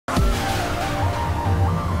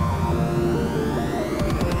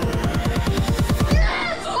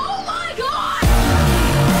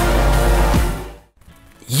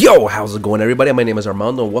Yo, how's it going, everybody? My name is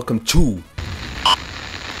Armando and welcome to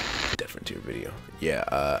Dead Frontier video. Yeah,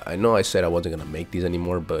 I know I said I wasn't gonna make these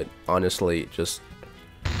anymore, but honestly, just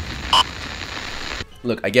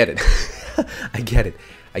look, I get it. I get it.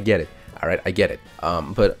 Alright, I get it.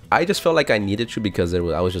 But I just felt like I needed to because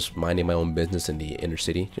I was just minding my own business in the inner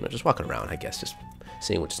city, you know, just walking around, I guess, just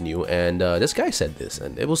seeing what's new. And this guy said this,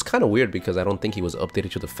 and it was kind of weird because I don't think he was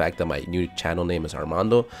updated to the fact that my new channel name is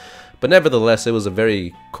Armando. But nevertheless, it was a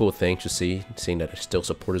very cool thing to see, seeing that there's still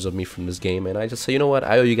supporters of me from this game. And I just say, you know what,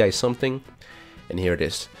 I owe you guys something, and here it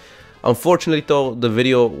is. Unfortunately, though, the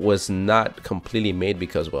video was not completely made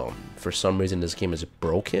because, well, for some reason this game is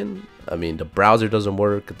broken. I mean, the browser doesn't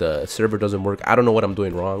work, the server doesn't work. I don't know what I'm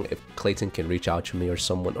doing wrong. If Clayton can reach out to me or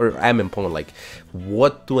someone, or I'm in Poland, like,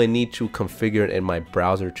 what do I need to configure in my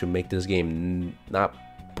browser to make this game not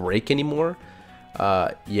break anymore?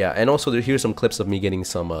 Yeah, and also here's some clips of me getting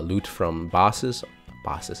some loot from bosses.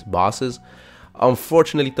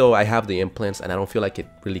 Unfortunately, though, I have the implants and I don't feel like it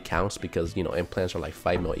really counts because, you know, implants are like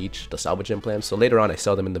 5 mil each, the salvage implants. So later on I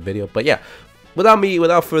sell them in the video. But yeah,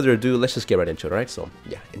 without further ado, let's just get right into it, right? So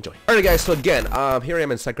yeah, enjoy. Alright guys, so again, here I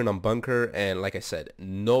am in Second Bunker, and like I said,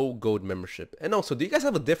 no gold membership. And also, do you guys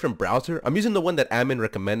have a different browser? I'm using the one that Admin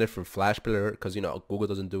recommended from Flash Player because, you know, Google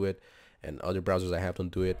doesn't do it and other browsers I have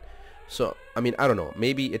don't do it. So, I mean, I don't know.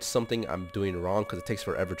 Maybe it's something I'm doing wrong because it takes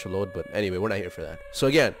forever to load. But anyway, we're not here for that. So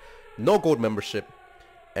again, no gold membership.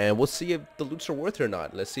 And we'll see if the loots are worth it or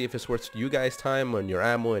not. Let's see if it's worth you guys' time and your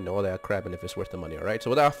ammo and all that crap, and if it's worth the money, alright? So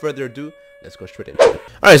without further ado, let's go straight into it.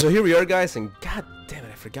 Alright, so here we are, guys, and god damn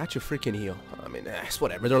it, I forgot your freaking heal. I mean, it's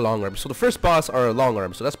whatever, they're long arms. So the first boss are long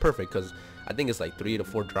arms, so that's perfect, because I think it's like 3 to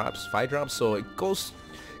 4 drops, 5 drops, so it goes...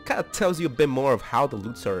 kind of tells you a bit more of how the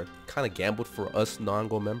loots are kind of gambled for us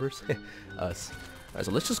non-gold members. Us. Alright,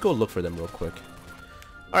 so let's just go look for them real quick.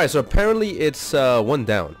 Alright, so apparently it's one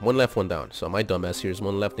down. One left, one down. So my dumbass here is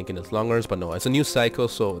one left thinking it's long arms, but no, it's a new cycle,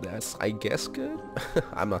 so that's, I guess, good?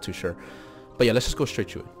 I'm not too sure. But yeah, let's just go straight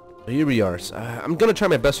to it. So here we are. So, I'm gonna try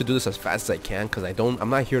my best to do this as fast as I can, because I'm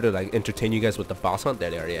not here to like entertain you guys with the boss hunt. There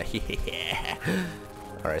they are, yeah.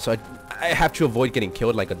 Alright, so I have to avoid getting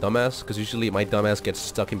killed like a dumbass, because usually my dumbass gets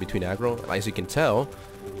stuck in between aggro. As you can tell,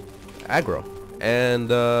 aggro. And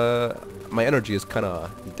my energy is kind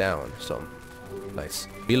of down, so nice.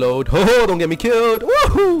 Reload. Oh, don't get me killed.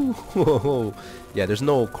 Woohoo! Yeah, there's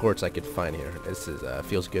no quartz I could find here. This is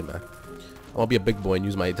feels good, man. I want to be a big boy and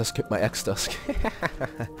use my X Dusk.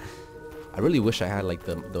 I really wish I had like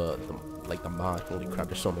the mod. Holy crap,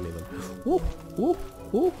 there's so many of them. Woo, woo,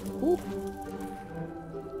 woo, woo.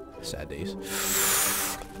 Sad days.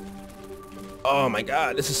 Oh my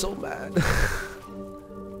god, this is so bad.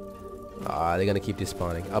 They're gonna keep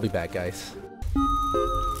despawning. I'll be back, guys.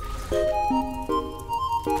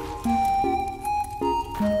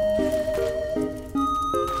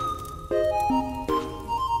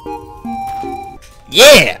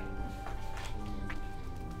 Yeah!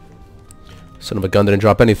 Son of a gun didn't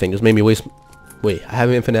drop anything. Just made me waste... Wait, I have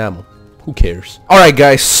infinite ammo. Who cares? Alright,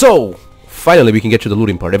 guys, so... finally, we can get to the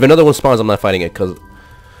looting part. If another one spawns, I'm not fighting it, because...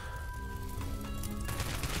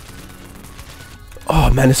 oh,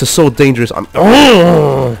 man, this is so dangerous. I'm...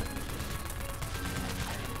 oh!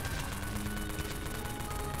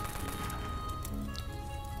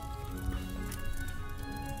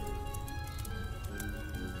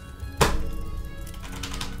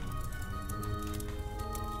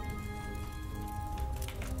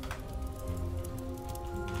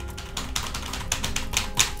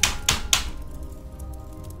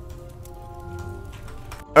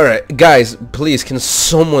 Alright, guys, please, can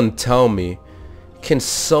someone tell me? Can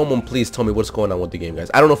someone please tell me what's going on with the game, guys?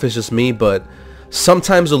 I don't know if it's just me, but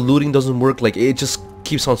sometimes the looting doesn't work. Like, it just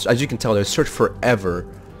keeps on, as you can tell, there's search forever.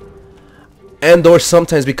 And or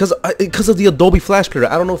sometimes, because of the Adobe Flash Player,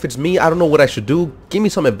 I don't know if it's me, I don't know what I should do. Give me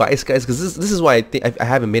some advice, guys, because this is why I think I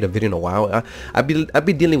haven't made a video in a while. I've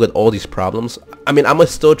been dealing with all these problems. I mean, I'm gonna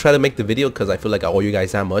still try to make the video because I feel like I owe you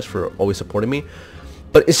guys that much for always supporting me.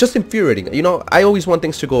 But it's just infuriating. You know, I always want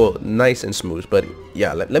things to go nice and smooth. But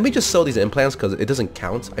yeah, let me just sell these implants because it doesn't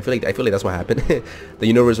count. I feel like that's what happened. The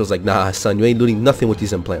universe was like, nah, son, you ain't looting nothing with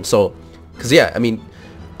these implants. So, because yeah, I mean,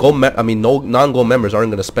 no non-gold members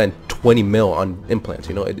aren't gonna spend 20 mil on implants.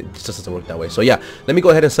 You know, it just doesn't work that way. So yeah, let me go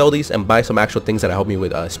ahead and sell these and buy some actual things that help me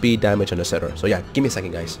with speed, damage, and etc. So yeah, give me a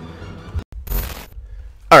second, guys.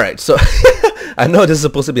 All right, so I know this is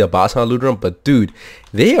supposed to be a boss hunt loot room, but dude,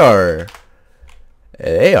 they are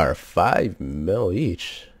 5 mil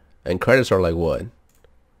each. And credits are like what?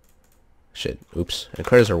 Shit, oops. And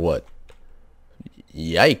credits are what?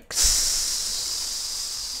 Yikes.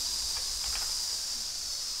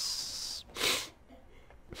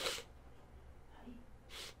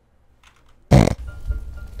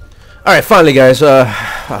 Alright, finally, guys. Oh,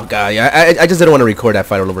 God. Yeah, I just didn't want to record that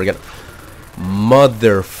fight all over again.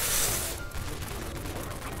 Mother...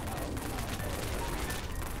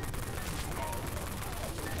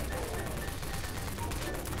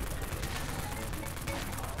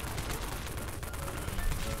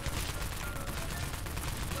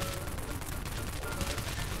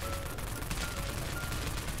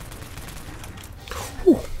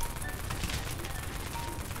 Whew.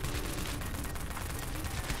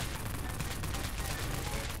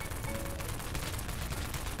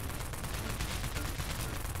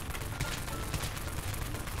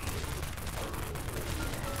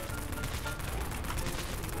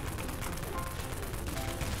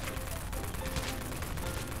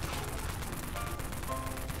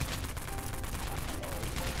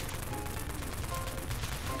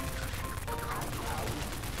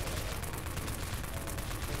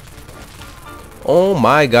 Oh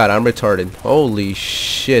my God, I'm retarded. Holy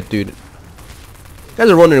shit, dude. You guys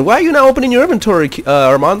are wondering, why are you not opening your inventory,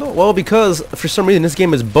 Armando? Well, because for some reason this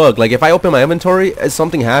game is bugged. Like, if I open my inventory,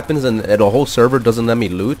 something happens and the whole server doesn't let me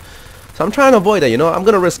loot. So I'm trying to avoid that, you know? I'm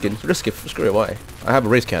gonna risk it. Risk it. Screw it, why? I have a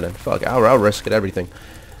race cannon. Fuck, I'll risk it, everything.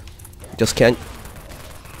 Just can't...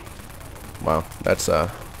 Wow, that's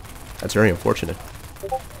very unfortunate.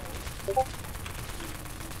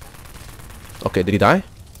 Okay, did he die?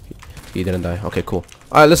 He didn't die. Okay, cool.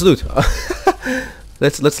 Alright, let's loot.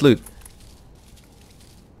 let's loot.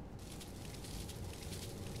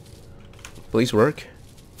 Please work.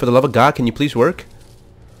 For the love of God, can you please work?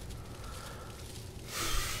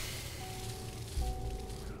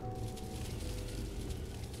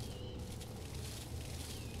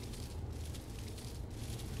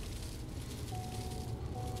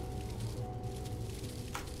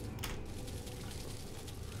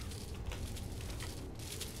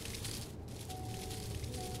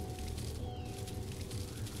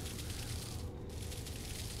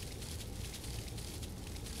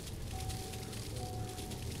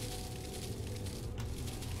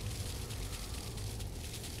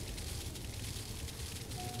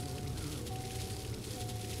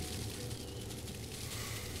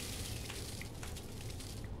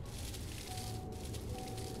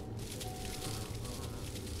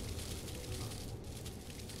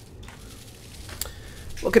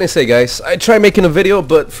 What can I say, guys? I tried making a video,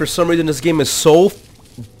 but for some reason this game is so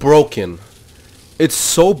broken. It's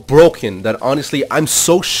so broken that honestly I'm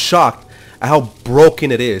so shocked at how broken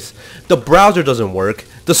it is. The browser doesn't work.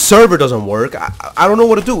 The server doesn't work. I don't know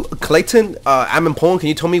what to do. Clayton, I'm in Poland. Can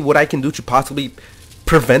you tell me what I can do to possibly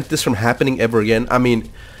prevent this from happening ever again? I mean,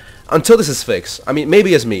 until this is fixed. I mean,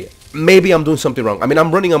 maybe it's me. Maybe I'm doing something wrong. I mean,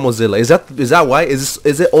 I'm running on Mozilla. Is that why? Is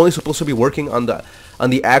it only supposed to be working on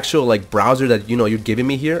the actual like browser that you're giving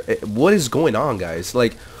me here? What is going on, guys?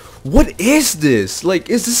 Like, what is this? Like,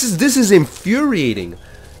 this is infuriating.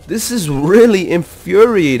 This is really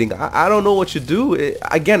infuriating. I don't know what to do.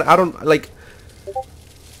 Again, I don't like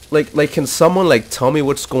can someone like tell me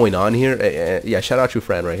what's going on here? Yeah, shout out your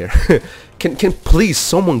friend right here. can please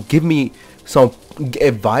someone give me some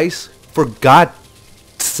advice, for God's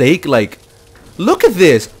sake? Like, look at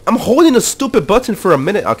this. I'm holding a stupid button for a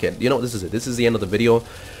minute. Okay, you know, this is it. This is the end of the video.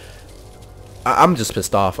 I'm just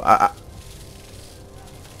pissed off.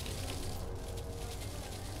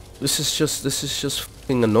 This is just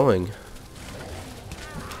fucking annoying.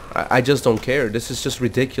 I just don't care. This is just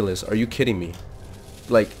ridiculous. Are you kidding me?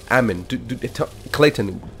 Like, Amin,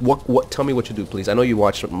 Clayton, tell me what you do, please. I know you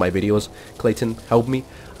watch my videos. Clayton, help me.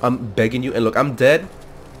 I'm begging you. And look, I'm dead.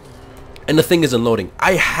 And the thing isn't loading.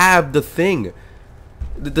 I have the thing.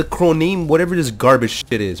 The Chronim, whatever this garbage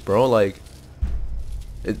shit is, bro. Like,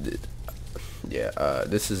 yeah,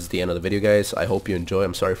 this is the end of the video, guys. I hope you enjoy.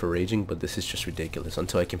 I'm sorry for raging, but this is just ridiculous.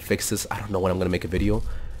 Until I can fix this, I don't know when I'm gonna make a video.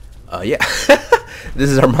 Yeah. This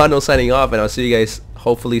is Armando signing off, and I'll see you guys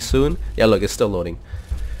hopefully soon. Yeah, look, it's still loading.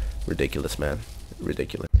 Ridiculous, man.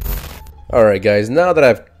 Ridiculous. Alright, guys, now that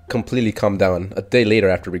I've completely calmed down a day later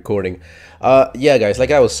after recording, yeah, guys,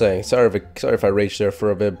 like I was saying, sorry if I raged there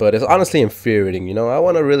for a bit, but it's honestly infuriating. You know, I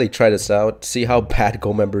want to really try this out, see how bad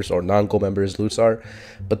Go members or non-Go members loots are,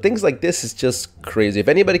 but things like this is just crazy. If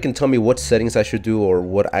anybody can tell me what settings I should do, or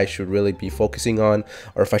what I should really be focusing on,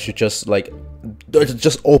 or if I should just like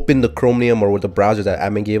just open the Chromium or with the browser that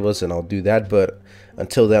admin gave us, and I'll do that. But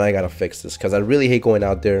until then, I gotta fix this, because I really hate going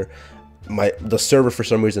out there. The server for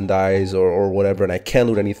some reason dies or whatever, and I can't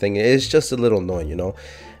loot anything. It's just a little annoying, you know.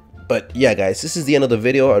 But yeah, guys, this is the end of the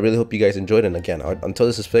video. I really hope you guys enjoyed it. And again, until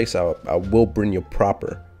this is fixed, I will bring you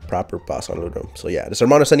proper boss on Loot Room. So yeah, this is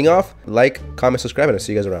Armando signing off. Like, comment, subscribe, and I'll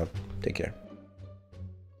see you guys around. Take care.